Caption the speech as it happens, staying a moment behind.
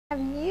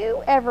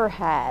you ever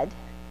had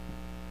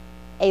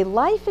a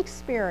life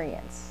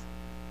experience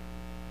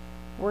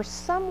where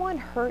someone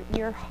hurt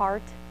your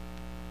heart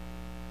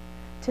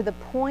to the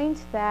point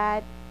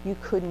that you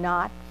could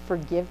not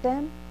forgive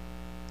them?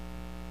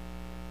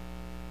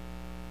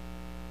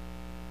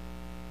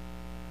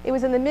 It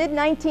was in the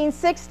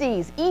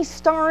mid-1960s,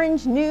 East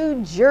Orange,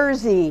 New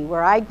Jersey,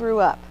 where I grew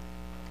up.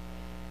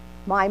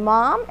 My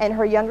mom and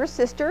her younger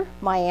sister,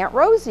 my Aunt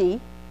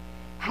Rosie,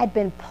 had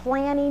been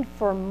planning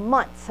for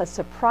months a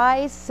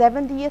surprise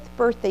 70th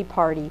birthday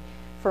party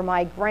for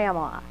my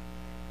grandma,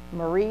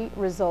 Marie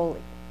Rizzoli.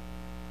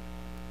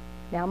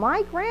 Now,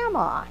 my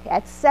grandma,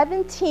 at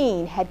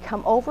 17, had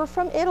come over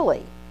from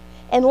Italy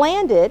and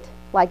landed,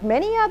 like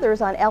many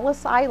others, on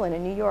Ellis Island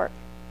in New York.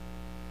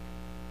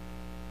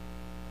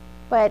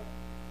 But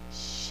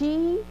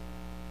she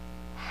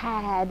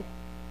had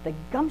the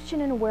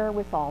gumption and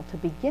wherewithal to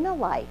begin a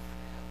life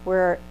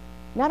where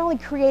not only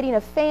creating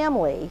a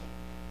family,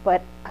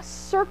 but a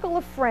circle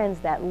of friends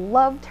that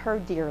loved her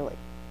dearly,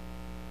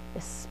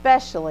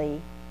 especially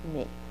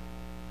me.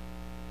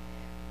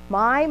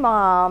 My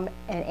mom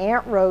and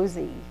Aunt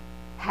Rosie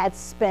had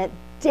spent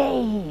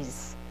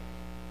days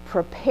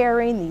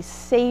preparing these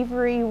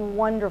savory,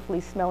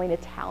 wonderfully smelling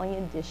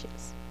Italian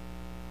dishes.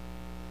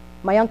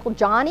 My Uncle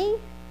Johnny,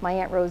 my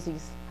Aunt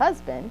Rosie's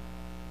husband,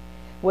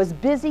 was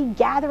busy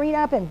gathering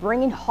up and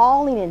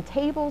hauling in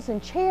tables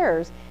and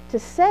chairs to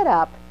set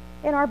up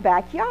in our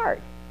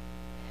backyard.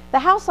 The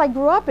house I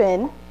grew up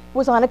in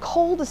was on a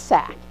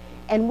cul-de-sac,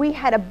 and we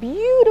had a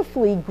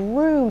beautifully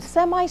groomed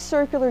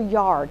semicircular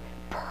yard,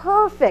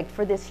 perfect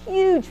for this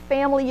huge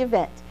family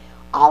event.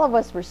 All of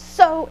us were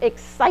so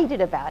excited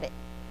about it.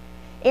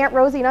 Aunt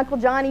Rosie and Uncle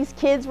Johnny's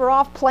kids were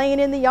off playing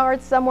in the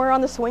yard somewhere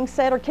on the swing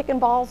set or kicking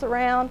balls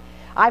around.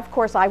 Of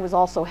course, I was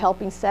also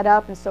helping set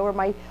up, and so were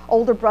my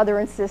older brother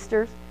and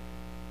sisters.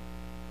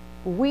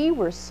 We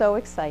were so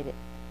excited.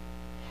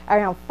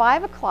 Around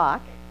 5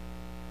 o'clock,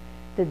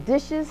 the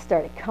dishes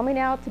started coming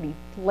out to be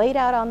laid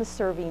out on the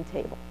serving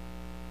table.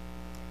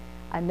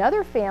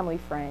 Another family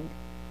friend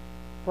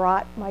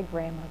brought my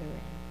grandmother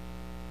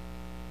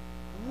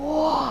in.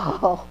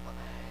 Whoa!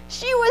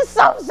 She was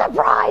so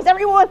surprised.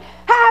 Everyone,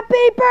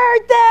 happy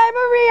birthday,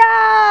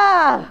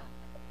 Maria!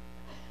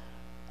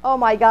 Oh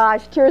my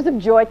gosh, tears of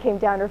joy came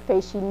down her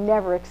face. She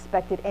never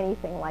expected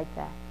anything like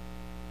that.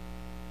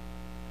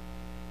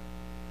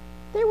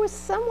 There was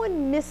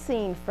someone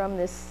missing from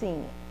this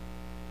scene.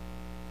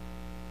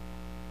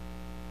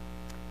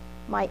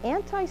 My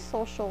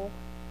antisocial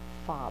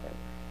father.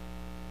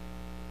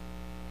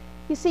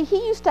 You see,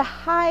 he used to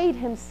hide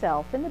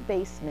himself in the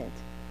basement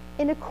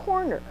in a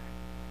corner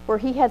where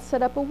he had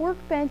set up a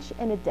workbench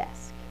and a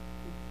desk.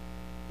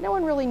 No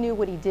one really knew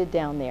what he did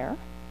down there.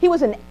 He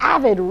was an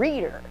avid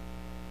reader,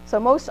 so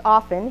most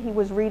often he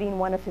was reading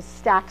one of his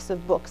stacks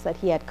of books that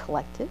he had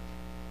collected.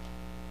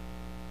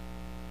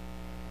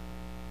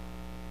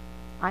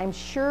 I'm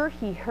sure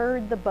he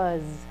heard the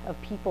buzz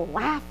of people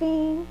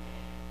laughing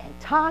and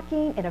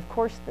talking, and of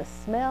course the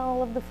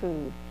smell of the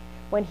food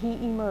when he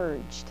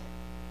emerged.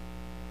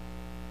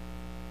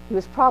 He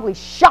was probably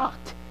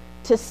shocked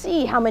to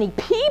see how many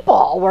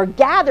people were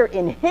gathered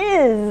in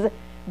his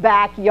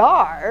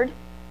backyard.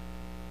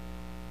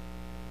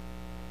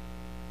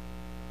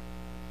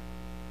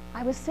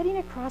 I was sitting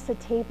across a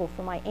table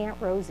from my Aunt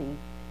Rosie,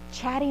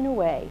 chatting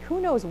away.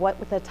 Who knows what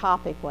the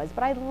topic was,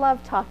 but I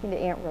loved talking to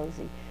Aunt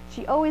Rosie.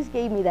 She always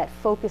gave me that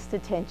focused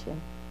attention.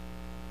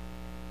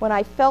 When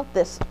I felt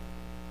this,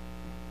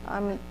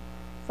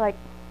 it's like,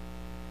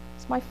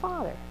 it's my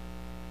father.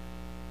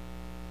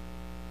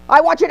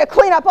 I want you to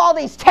clean up all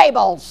these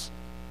tables.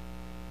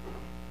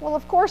 Well,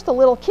 of course, the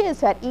little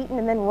kids had eaten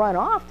and then run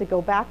off to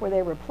go back where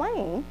they were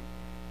playing.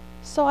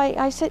 So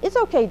I said, it's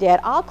okay, Dad,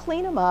 I'll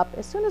clean them up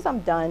as soon as I'm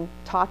done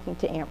talking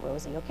to Aunt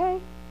Rosie, okay?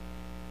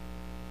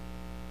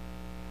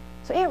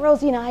 So Aunt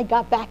Rosie and I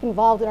got back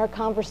involved in our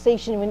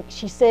conversation when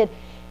she said,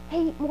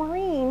 hey,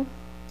 Maureen,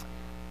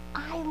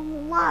 I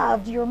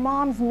loved your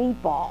mom's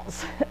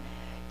meatballs.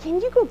 Can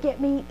you go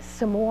get me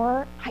some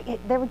more?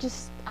 They were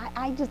just,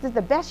 I just did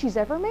the best she's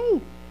ever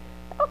made.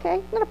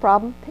 Okay, not a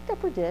problem. Picked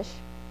up her dish,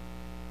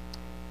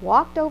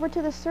 walked over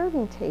to the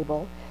serving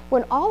table,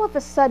 when all of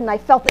a sudden I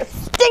felt this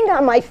sting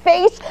on my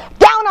face,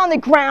 down on the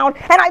ground,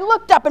 and I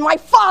looked up and my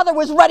father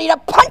was ready to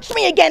punch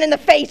me again in the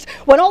face,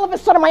 when all of a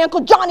sudden my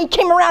Uncle Johnny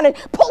came around and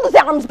pulled his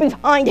arms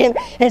behind him,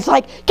 and it's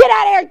like, get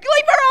out of here,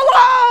 leave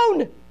her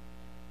alone!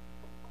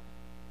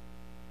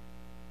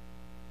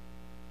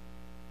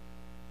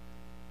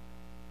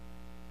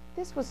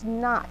 This was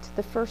not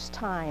the first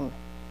time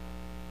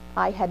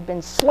I had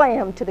been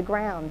slammed to the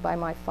ground by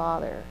my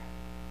father.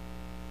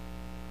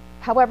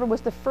 However, it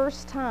was the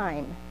first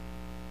time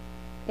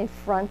in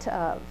front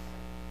of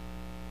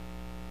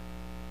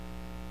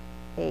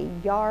a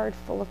yard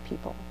full of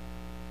people,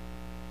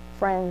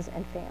 friends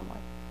and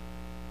family.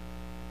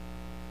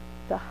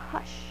 The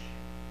hush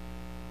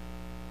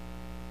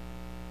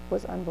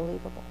was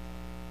unbelievable,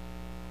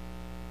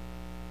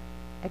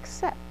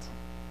 except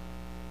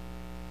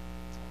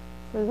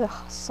for the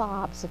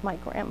sobs of my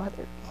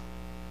grandmother.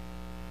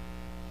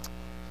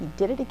 he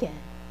did it again.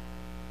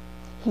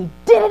 He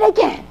did it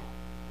again.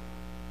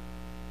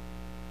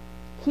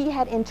 He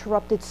had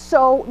interrupted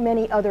so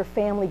many other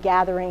family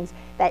gatherings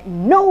that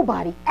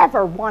nobody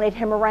ever wanted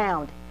him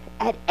around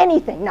at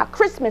anything. Not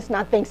Christmas,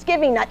 not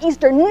Thanksgiving, not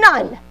Easter,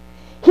 none.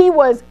 He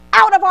was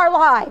out of our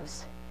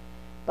lives.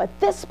 But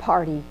this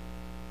party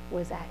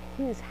was at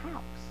his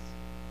house.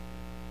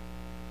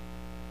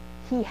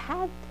 He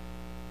had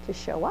to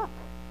show up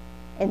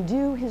and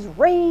do his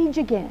rage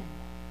again.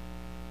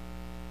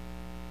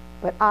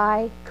 But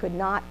I could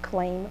not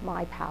claim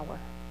my power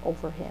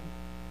over him.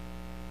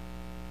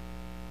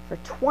 For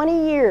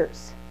 20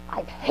 years,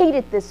 I've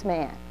hated this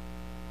man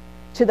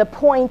to the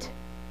point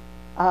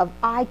of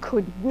I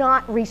could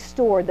not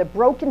restore the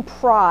broken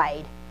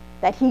pride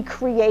that he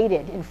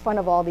created in front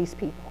of all these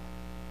people.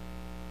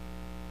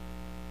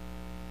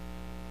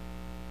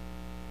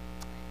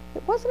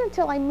 It wasn't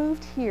until I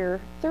moved here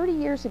 30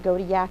 years ago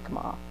to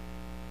Yakima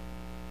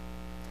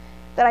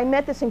that I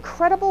met this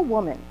incredible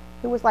woman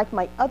who was like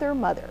my other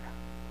mother,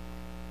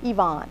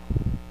 Yvonne.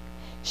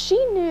 She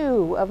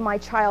knew of my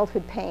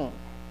childhood pain.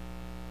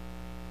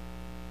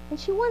 And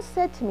she once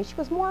said to me, she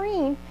goes,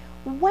 Maureen,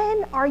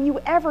 when are you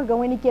ever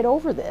going to get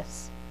over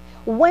this?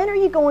 When are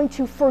you going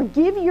to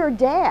forgive your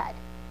dad?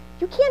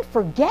 You can't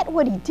forget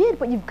what he did,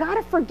 but you've got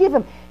to forgive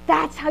him.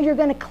 That's how you're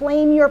going to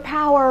claim your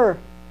power.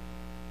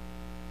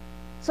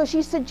 So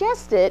she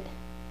suggested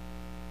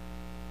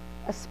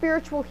a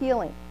spiritual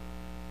healing.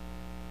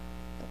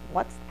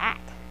 What's that?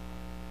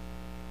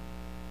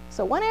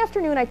 So one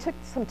afternoon, I took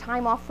some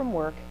time off from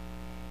work.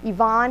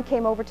 Yvonne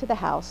came over to the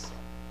house.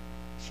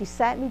 She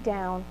sat me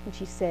down and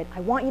she said, I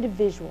want you to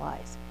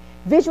visualize.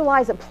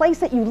 Visualize a place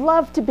that you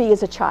loved to be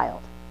as a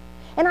child.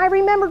 And I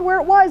remembered where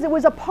it was. It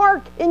was a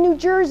park in New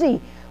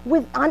Jersey.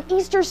 On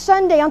Easter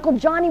Sunday, Uncle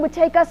Johnny would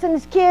take us and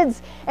his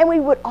kids, and we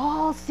would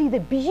all see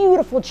the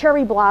beautiful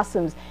cherry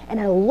blossoms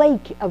and a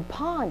lake, a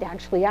pond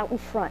actually, out in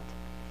front.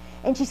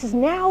 And she says,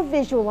 now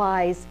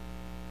visualize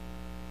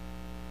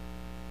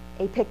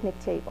a picnic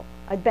table,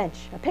 a bench,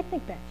 a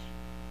picnic bench.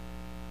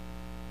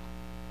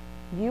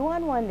 You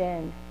on one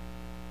end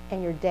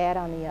and your dad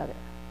on the other.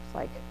 It's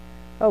like,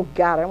 oh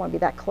God, I don't want to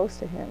be that close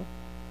to him.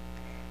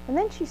 And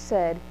then she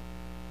said,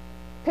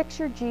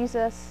 picture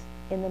Jesus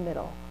in the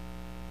middle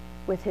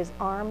with his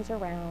arms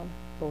around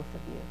both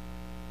of you.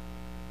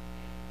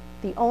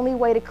 The only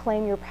way to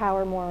claim your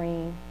power,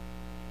 Maureen,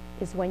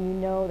 is when you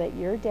know that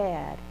your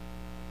dad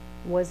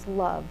was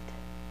loved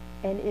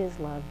and is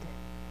loved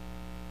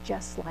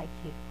just like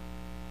you.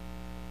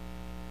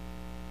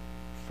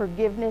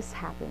 Forgiveness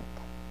happened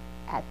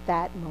at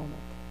that moment.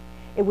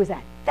 It was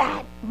at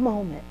that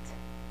moment,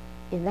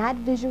 in that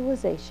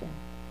visualization,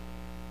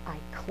 I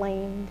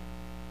claimed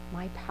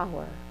my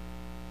power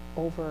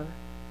over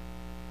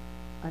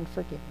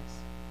unforgiveness.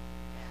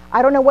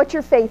 I don't know what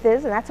your faith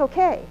is, and that's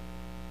okay.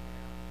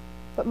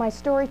 But my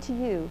story to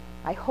you,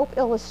 I hope,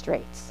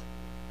 illustrates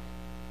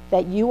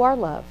that you are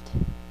loved.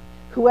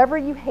 Whoever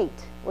you hate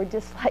or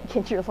dislike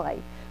in your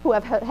life, who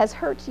has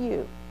hurt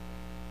you,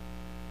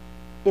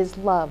 is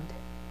loved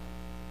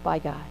by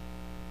God.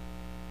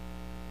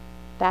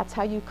 That's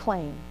how you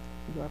claim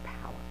your power.